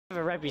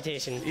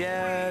reputation.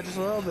 Yeah, just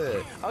a little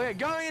bit. Okay,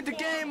 going into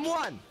game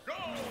one.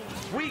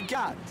 We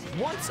got,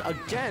 once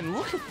again,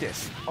 look at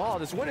this. Oh,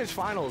 this winners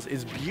finals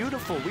is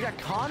beautiful. We got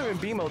Connor and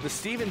Beemo, the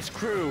Stevens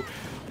crew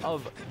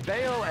of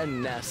Bayo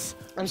and Ness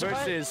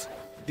versus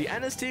the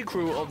NST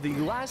crew of the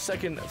last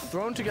second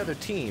thrown together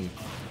team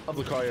of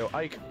Lucario,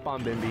 Ike,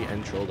 BombBimbi,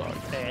 and Trolldog.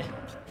 Okay.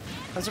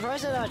 I'm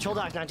surprised that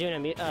Trolldog's not doing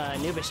a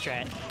Nubis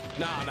strat.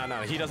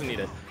 No, he doesn't need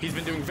it. He's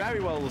been doing very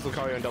well with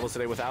Lucario and doubles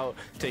today without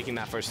taking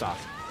that first stock.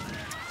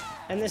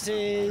 And this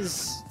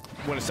is...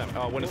 Winners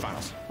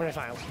finals. Winners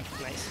finals.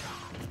 Nice.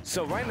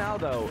 So right now,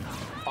 though,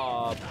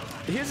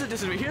 here's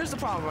the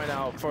problem right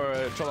now for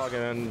Trolldog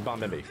and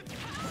BombBimbi.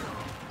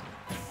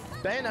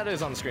 Bayonetta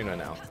is on the screen right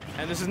now,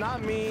 and this is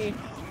not me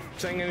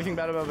saying anything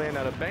bad about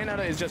Bayonetta.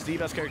 Bayonetta is just the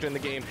best character in the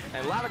game,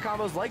 and ladder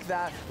combos like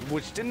that,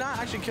 which did not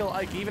actually kill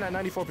Ike even at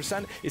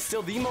 94%, is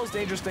still the most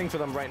dangerous thing for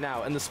them right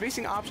now. And the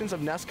spacing options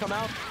of Ness come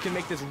out can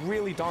make this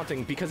really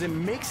daunting, because it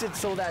makes it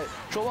so that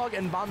Trolldog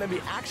and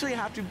BombBimbi actually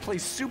have to play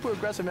super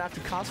aggressive and have to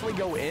constantly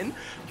go in,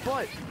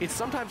 but it's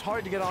sometimes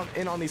hard to get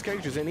in on these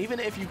characters. And even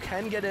if you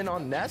can get in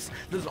on Ness,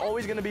 there's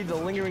always going to be the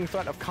lingering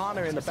threat of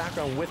Connor in the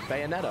background with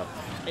Bayonetta.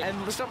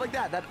 And stuff like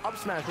that up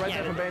smash right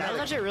there from Bayonetta. That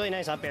was actually a really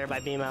nice up air by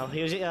Beemo.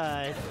 He was,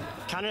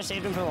 Connor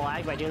saved him from the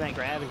lag by doing that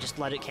grab and just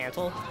let it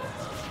cancel.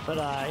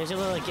 But he was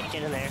able to like,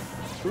 get in there.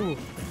 Ooh.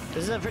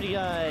 This is a pretty,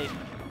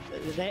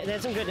 they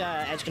had some good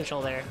edge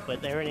control there,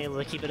 but they weren't able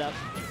to keep it up.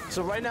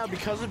 So right now,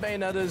 because of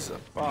Bayonetta's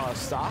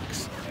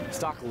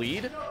stock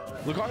lead,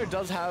 Lucario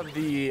does have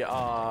the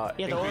aura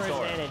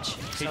advantage.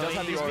 He does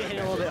have the aura advantage. He's hitting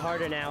a little bit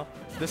harder now.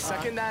 The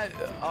second that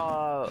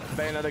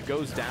Bayonetta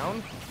goes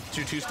down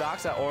to 2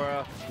 stocks, that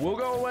aura will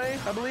go away,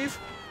 I believe.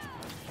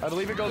 I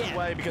believe it goes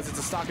away because it's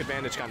a stock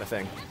advantage kind of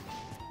thing.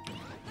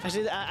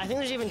 Actually, I think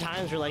there's even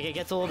times where like it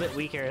gets a little bit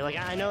weaker. Like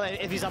I know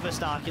if he's up a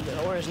stock,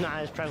 the aura is not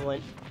as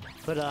prevalent.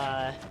 But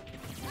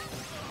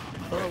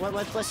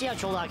let's see how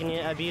Trolldog can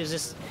abuse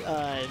this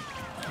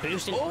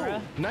boost in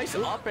aura. Nice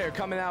up air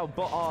coming out,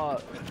 but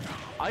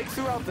Ike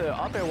threw out the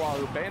up air while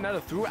Bayonetta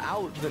threw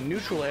out the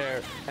neutral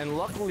air, and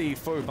luckily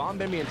for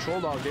BombBimbi and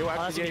Trolldog, they were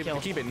actually able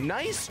to keep it.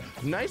 Nice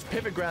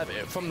pivot grab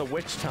from the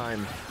witch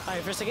time.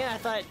 Alright, for a second I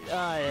thought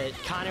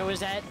Connor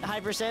was at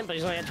high percent, but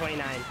he's only at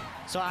 29.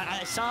 So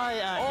I saw.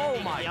 Oh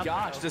my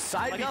gosh! The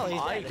side beat from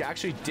Ike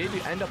actually did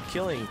end up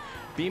killing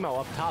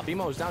Beemo up top.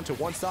 Beemo was down to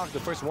 1 stock, the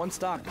first 1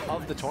 stock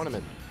of the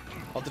tournament.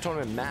 Of the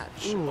tournament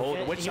match. Ooh,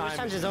 the witch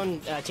time's his own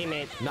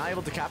teammate. Not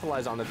able to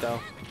capitalize on it though.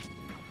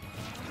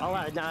 Oh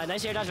wow,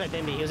 nice air dodge by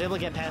Bimbi. He was able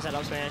to get past that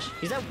up smash.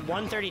 He's at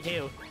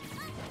 132.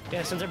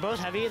 Yeah, since they're both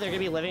heavy, they're gonna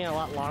be living a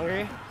lot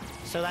longer.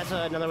 So that's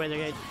another way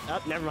they're gonna.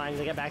 Oh, never mind.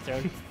 They get back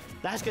thrown.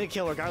 That's gonna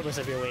kill regardless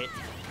of your weight.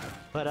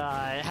 But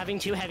having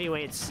 2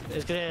 heavyweights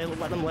is gonna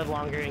let them live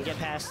longer and get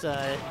past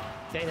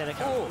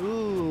Bayonetta.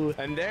 Ooh.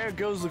 And there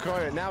goes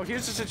Lucario. Now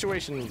here's the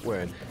situation we're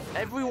in.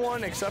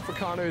 Everyone except for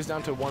Connor is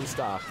down to 1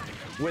 stock.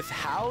 With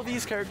how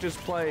these characters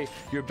play,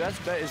 your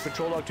best bet is for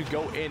Trolldog to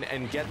go in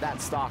and get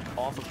that stock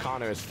off of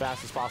Connor as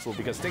fast as possible,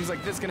 because things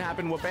like this can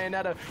happen where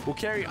Bayonetta will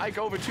carry Ike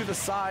over to the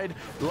side,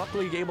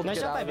 luckily able to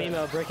get out of it. Nice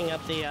job by Beemo breaking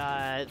up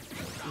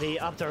the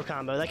up throw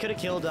combo. That could have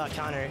killed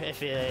Connor if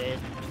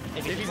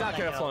he's not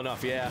careful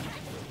enough, yeah.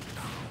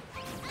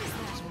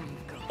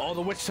 Oh,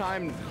 the witch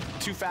time,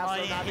 too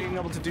fast, not being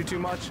able to do too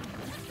much.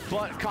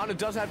 But Connor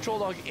does have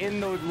Trolldog in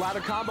the ladder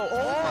combo.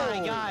 Oh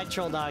my god,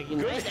 Trolldog.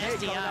 Nice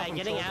SDI,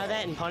 getting out of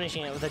that and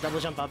punishing it with a double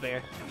jump up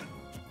air.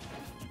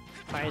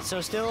 Alright,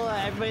 so still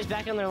everybody's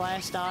back on their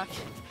last stock.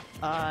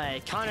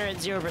 Connor at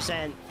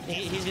 0%.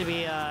 He's gonna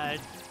be,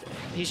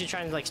 he should try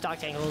and like stock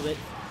tank a little bit.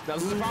 Now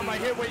this is the problem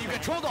right here where you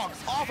get Trolldog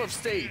off of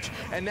stage.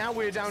 And now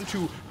we're down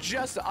to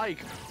just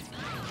Ike.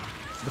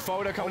 The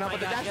forwarder coming up, but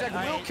the dash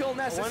attack will kill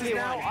Ness. This is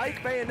now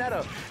Ike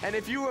Bayonetta. And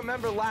if you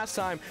remember last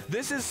time,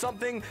 this is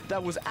something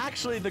that was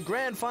actually the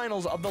grand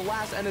finals of the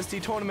last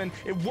NST tournament.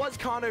 It was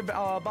Connor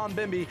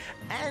BombBimbi,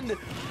 and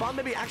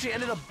BombBimbi actually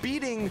ended up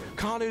beating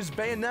Connor's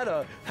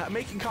Bayonetta,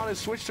 making Connor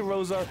switch to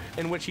Rosa,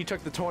 in which he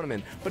took the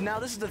tournament. But now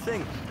this is the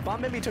thing.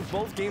 BombBimbi took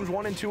both games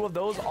 1 and 2 of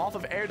those off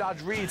of air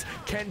dodge reads.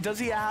 Does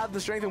he have the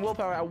strength and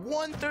willpower at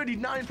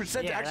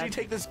 139% to actually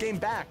take this game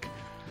back?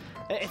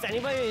 If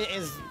anybody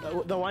is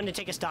the one to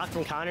take a stock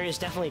from Connor, it's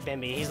definitely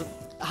Bimbi. He's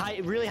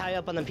really high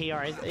up on the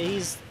PR.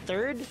 He's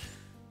 3rd?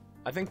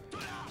 I think.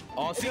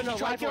 Oh, see, he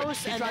tried for it.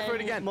 He tried for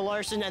it again.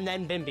 Malarson and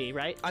then Bimbi,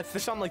 right?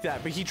 Something like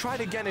that. But he tried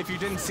again if you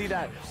didn't see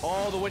that.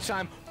 Oh, the witch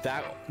time.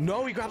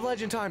 No, he grabbed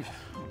legend time.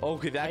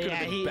 Okay, that could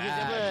have been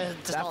bad.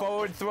 That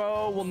forward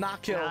throw will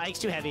not kill. Ike's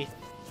too heavy.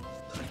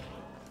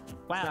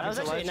 Wow, that was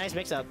actually a nice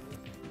mix-up.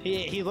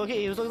 He was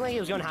looking like he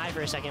was going high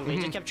for a second, but he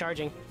just kept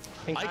charging.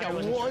 I got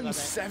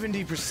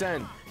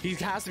 170%. He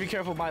has to be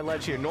careful by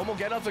ledge here. Normal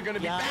get-ups are going to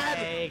be bad.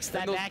 Yikes,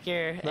 that back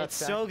air. It's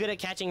so good at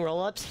catching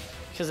roll-ups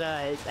because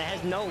it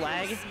has no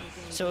lag.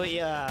 So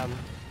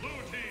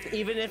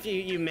even if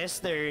you miss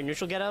their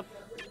neutral get-up,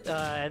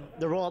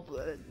 the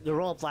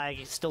roll-up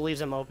lag still leaves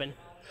them open.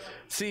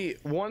 See,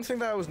 one thing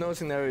that I was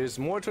noticing there is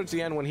more towards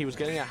the end when he was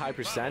getting a high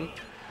percent,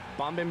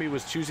 BombBimbi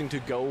was choosing to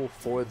go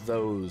for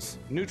those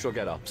neutral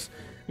get-ups.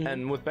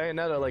 And with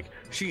Bayonetta, like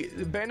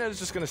Bayonetta's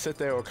just gonna sit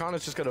there, or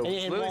Connor's just gonna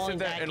literally sit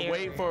there and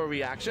wait for a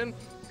reaction.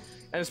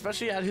 And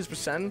especially at his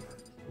percent,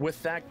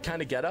 with that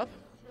kind of getup,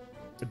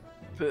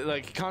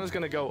 like Connor's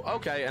gonna go,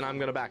 okay, and I'm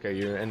gonna back at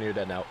you, and you're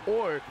dead now.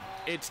 Or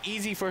it's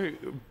easy for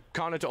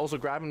Connor to also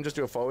grab him and just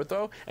do a forward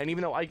throw. And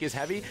even though Ike is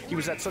heavy, he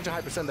was at such a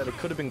high percent that it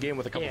could have been game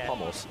with a couple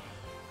pummels.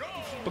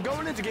 But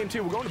going into game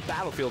 2, we're going to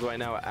Battlefield right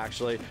now,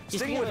 actually.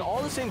 Sticking with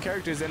all the same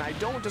characters, and I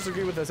don't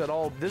disagree with this at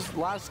all. This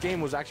last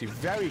game was actually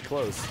very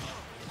close.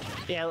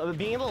 Yeah,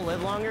 being able to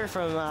live longer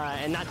from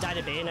and not die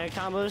to Bayonetta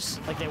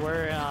combos like they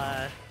were.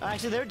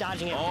 Actually, they were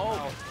dodging it.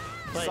 Oh,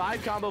 well,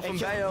 side combo from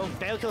Bayo.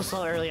 Bayo kills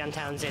slow early on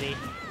Town City.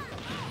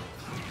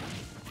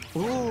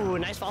 Ooh,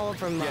 nice follow-up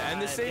from yeah,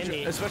 and this stage,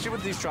 Bimbi. especially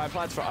with these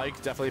triplats for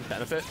Ike, definitely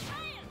benefit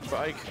for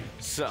Ike.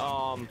 So,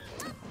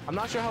 I'm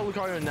not sure how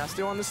Lucario and Nest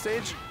do on this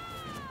stage.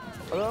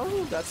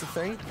 Oh, that's the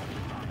thing.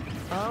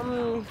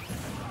 Yeah,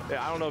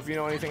 I don't know if you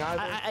know anything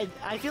either.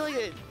 I feel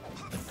like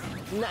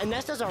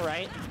Nest does all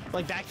right.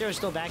 Like back throw is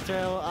still back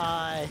throw.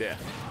 Yeah.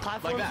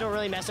 Platforms like don't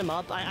really mess him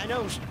up. I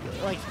know,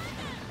 like,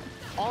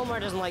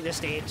 Olimar doesn't like this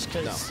stage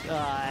because. No.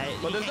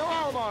 But there's no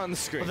Olimar on the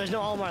screen. But there's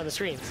no Olimar on the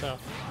screen, so.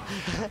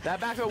 That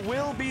back throw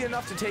will be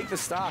enough to take the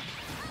stock.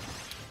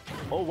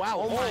 Oh wow!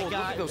 Oh my God! Look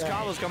at those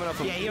combos coming up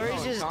from. Yeah, he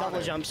already used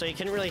double jump, so he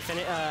couldn't really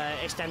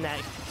extend that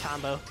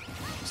combo.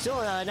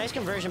 Still a nice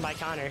conversion by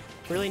Connor.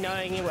 Really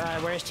knowing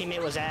where his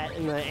teammate was at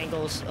and the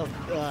angles of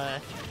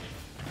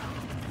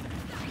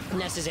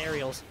Ness's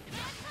aerials.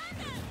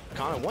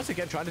 Connor once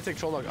again trying to take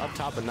Trollog up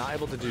top, but not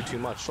able to do too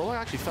much. Trollog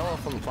actually fell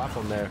off from the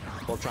platform there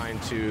while trying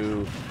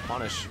to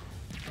punish.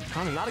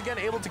 Connor not again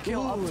able to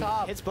kill up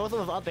top. Hits both of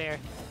them up air.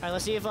 All right,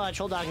 let's see if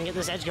Trolldog can get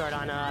this edge guard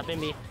on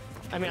Bimbi.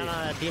 I mean,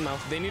 on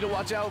Beemo. They need to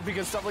watch out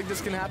because stuff like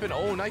this can happen.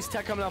 Oh, nice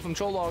tech coming out from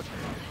Trollog.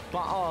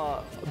 But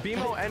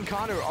Beemo and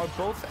Connor are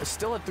both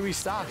still at 3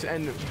 stocks,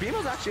 and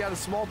Beemo's actually at a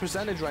small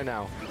percentage right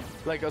now.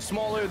 Like, a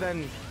smaller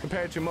than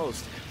compared to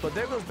most. But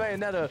there goes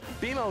Bayonetta.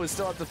 Beemo is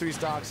still at the 3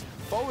 stocks.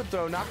 Forward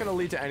throw, not going to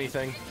lead to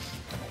anything.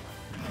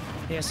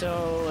 Yeah,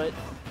 so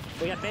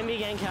we got Bimbi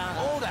getting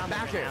oh, that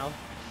back air. Now.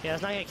 Yeah,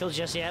 it's not going to kill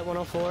just yet.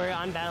 104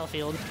 on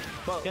Battlefield.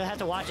 But gonna have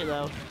to watch it,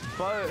 though.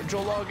 But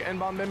Trollog and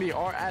TheBombBimbi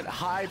are at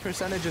high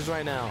percentages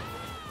right now.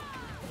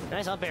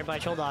 Nice up air by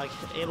Trolldog.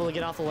 Able to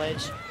get off the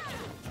ledge.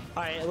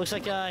 All right, it looks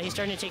like he's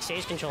starting to take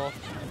stage control.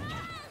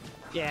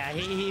 Yeah,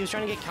 he was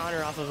trying to get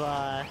Connor off of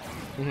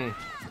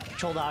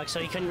Trolldog, so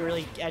he couldn't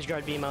really edge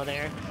guard Beemo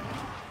there.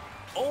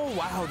 Oh,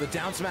 wow, the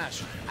down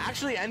smash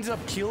actually ended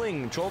up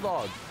killing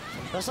Trolldog.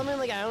 That's something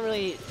like I don't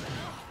really...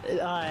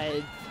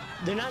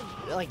 they're not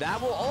like... That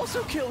will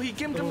also kill. He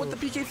gimped him with the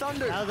PK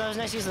Thunder. That was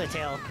nice use of the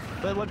tail.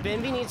 But what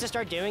Bimbi needs to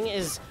start doing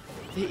is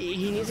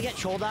he needs to get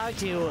Trolldog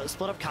to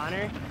split up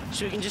Connor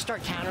so he can just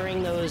start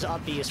countering those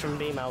up Bs from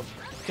Beemo.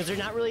 Because they're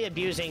not really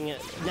abusing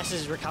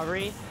Ness's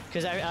recovery.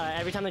 Because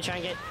every time they try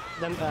and get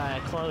them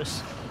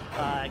close,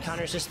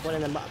 Connor's just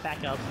splitting them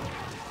back up.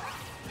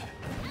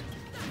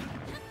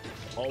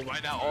 Oh,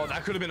 right now, oh,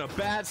 that could have been a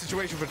bad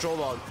situation for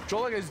Trollog.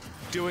 Trollog is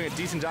doing a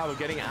decent job of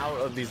getting out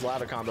of these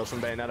ladder combos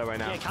from Bayonetta right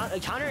now. Yeah,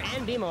 Connor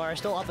and Beemo are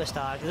still up a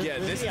stock.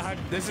 This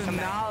is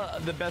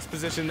not the best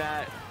position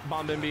that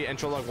TheBombBimbi and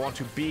Trollog want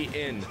to be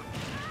in.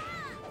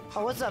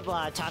 Oh, what's up,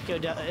 Taco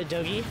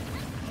Dogi?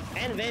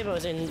 And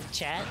Vevo's in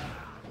chat.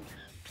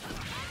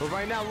 But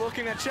right now,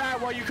 looking at chat,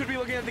 while you could be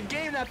looking at the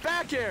game, that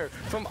back air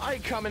from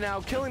Ike coming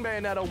out, killing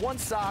Bayonetta, 1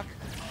 stock.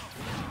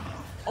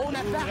 Oh,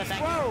 that back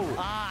throw!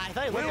 I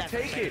thought he will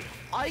take it.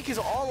 Ike is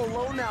all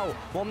alone now,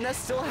 while Ness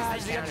still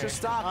has the extra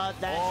stock.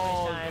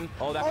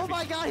 Oh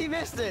my God, he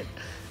missed it!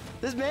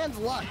 This man's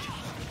luck.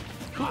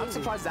 I'm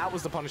surprised that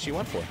was the punish he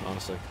went for,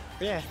 honestly.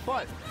 Yeah.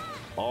 But,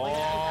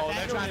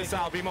 they're trying to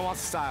style. Beemo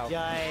wants to style.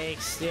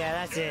 Yikes. Yeah,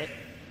 that's it.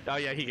 Oh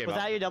yeah, he gave up.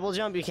 Without your double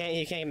jump, you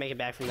can't make it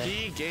back from there.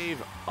 He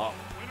gave up.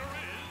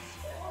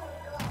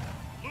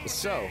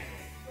 So.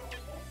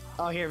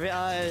 Oh, here,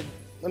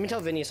 let me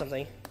tell Vinny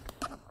something.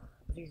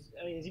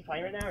 Is he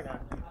playing right now or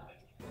not?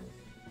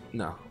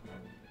 No.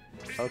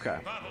 Okay.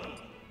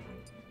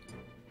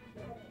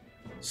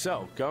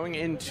 So, going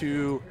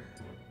into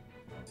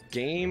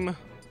game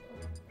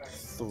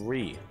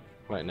 3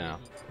 right now.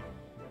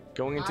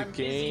 Going into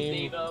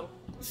game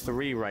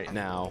 3 right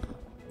now.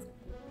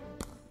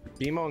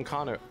 Beemo and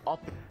Connor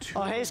up 2.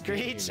 Oh, hey,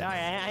 Screech. All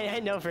right, I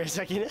know for a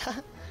second.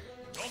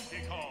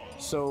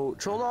 So,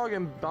 Trollog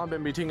and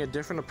TheBombBimbi taking a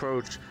different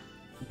approach.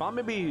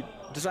 TheBombBimbi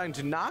deciding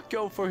to not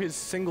go for his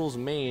singles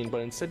main, but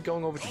instead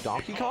going over to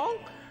Donkey Kong?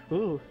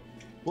 Ooh.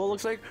 Well, it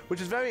looks like,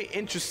 which is very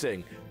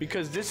interesting,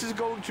 because this is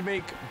going to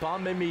make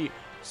TheBombBimbi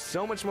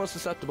so much more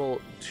susceptible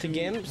to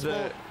games.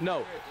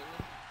 No.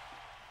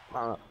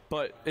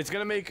 But it's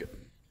going to make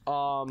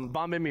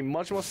TheBombBimbi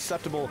much more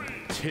susceptible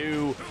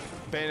to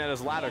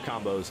Bayonetta's ladder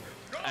combos.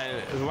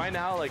 And right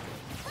now, like,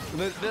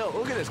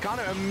 look at this.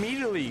 Connor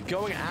immediately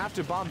going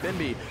after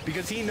TheBombBimbi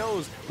because he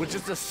knows with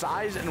just the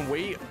size and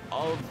weight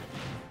of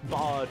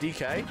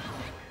DK,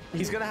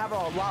 he's going to have a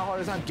lot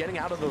harder time getting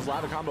out of those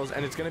ladder combos,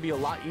 and it's going to be a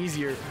lot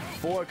easier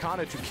for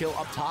Connor to kill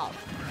up top.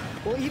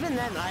 Well, even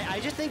then, I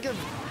just think of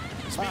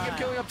Speaking of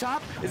killing up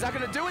top, is that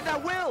going to do it?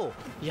 That will!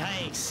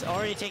 Yikes,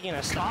 already taking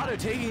a stop. Kada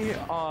taking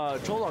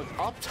Trollog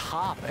up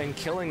top and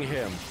killing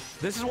him.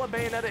 This is what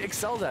Bayonetta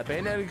excels at.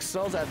 Bayonetta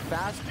excels at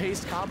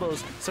fast-paced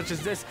combos such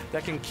as this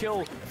that can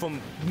kill from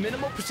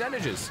minimal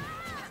percentages.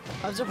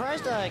 I'm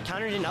surprised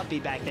Counter didn't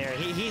upbeat back there.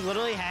 He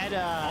literally had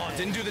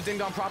didn't do the ding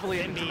dong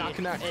properly and did not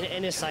connect.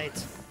 In his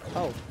sights.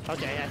 Oh,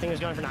 okay. I think he was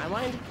going for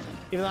 9-wind.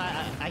 Even though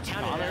I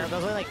counted there, but it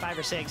was only like 5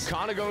 or 6.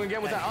 Kana going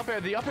again with that up air.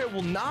 The up air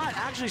will not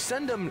actually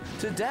send him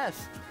to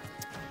death.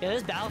 Yeah,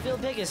 this battlefield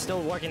pick is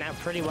still working out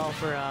pretty well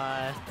for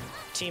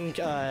Team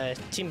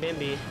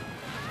Bimbi.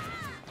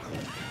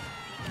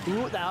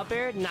 Ooh, the up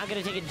air, not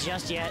gonna take it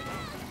just yet,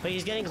 but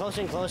he's getting closer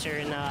and closer,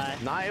 and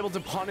not able to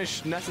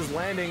punish Ness's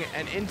landing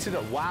and into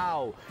the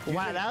wow.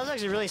 Wow, that was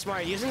actually really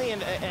smart. Using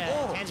the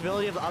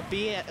tangibility of the up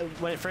B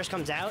when it first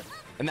comes out.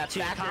 And that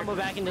back combo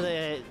back into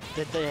the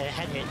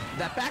head hit.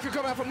 That back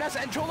coming out from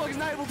Nessa, and Trollog is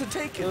not able to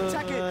take it.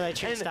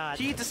 And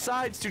he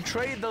decides to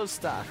trade those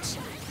stocks.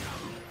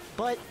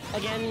 But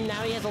again,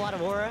 now he has a lot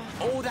of aura.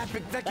 Oh, that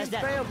gives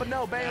Bayo, but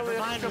no, Bayo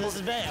is this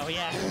is Bayo,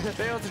 yeah.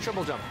 Bayo has a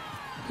triple jump.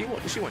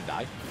 She wouldn't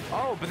die.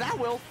 Oh, but that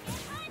will.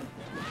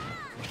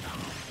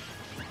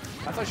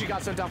 I thought she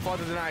got sent down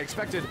farther than I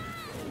expected.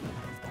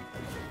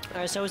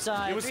 Alright, so it's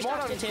it was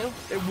smart on,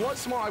 it was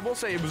smart, I will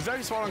say, it was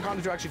very smart on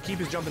Kana to actually keep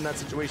his jump in that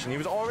situation. He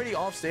was already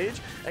off stage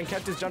and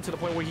kept his jump to the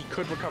point where he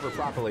could recover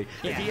properly.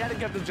 Yeah. If he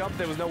hadn't kept his jump,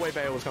 there was no way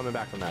Bayo was coming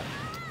back from that.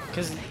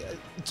 Because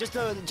just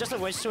a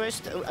wish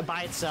twist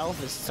by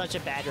itself is such a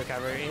bad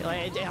recovery.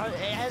 Like, it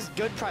has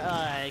good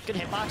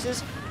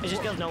hitboxes, it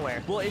just goes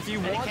nowhere. Well, if you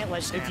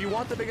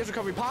want the biggest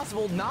recovery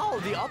possible, no,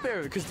 the up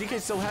air, because DK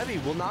is so heavy,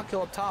 will not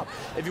kill up top.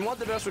 If you want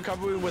the best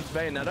recovery with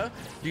Bayonetta,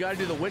 you gotta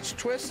do the witch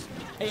twist.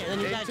 Yeah, then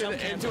you gotta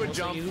jump into a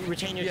jump. So you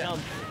retain your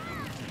jump.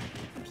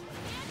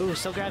 Ooh,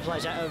 still grabs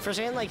ledge. For a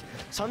second, like,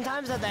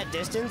 sometimes at that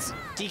distance,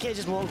 DK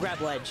just won't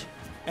grab ledge.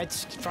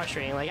 It's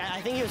frustrating. Like, I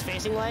think he was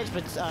facing ledge,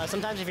 but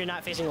sometimes if you're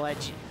not facing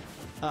ledge,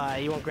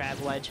 you won't grab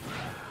ledge.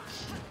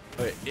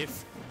 Okay,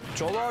 if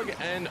Trollog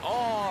and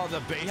the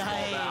baseball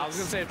bat. I was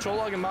gonna say if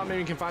Trollog and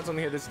BombBimbi can find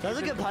something here, this was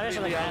a good punish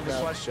on the grab,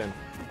 though. Question.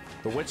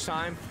 The witch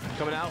time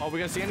coming out. Are we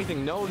gonna see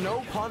anything?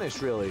 No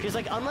punish really. Because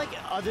like unlike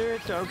other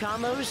throw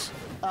combos,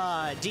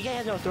 DK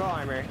has no throw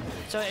armor,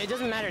 so it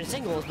doesn't matter in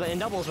singles, but in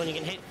doubles when you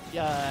can hit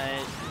your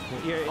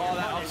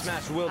that up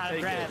smash will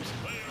take it.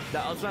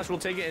 That up smash will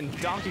take it,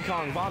 and Donkey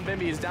Kong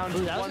BombBimbi is down to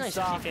that was one nice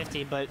stop.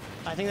 50-50, but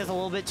I think that's a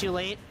little bit too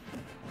late.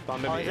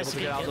 BombBimbi able to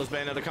get out those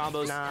Bayonetta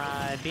combos.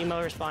 Nah,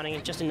 Beemo responding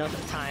in just enough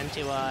time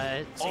to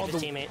save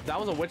his teammate. That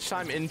was a witch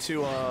time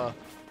into a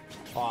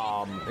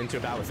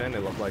bat within.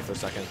 It looked like for a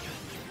second.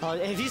 Oh,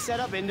 if you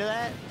set up into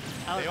that,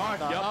 they are.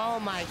 Yep.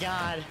 Oh my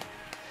God!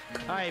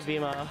 All right,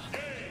 Beemo.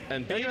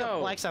 And Beemo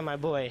flex on my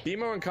boy.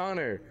 Beemo and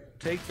Connor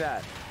take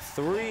that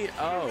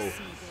 3-0,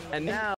 and now.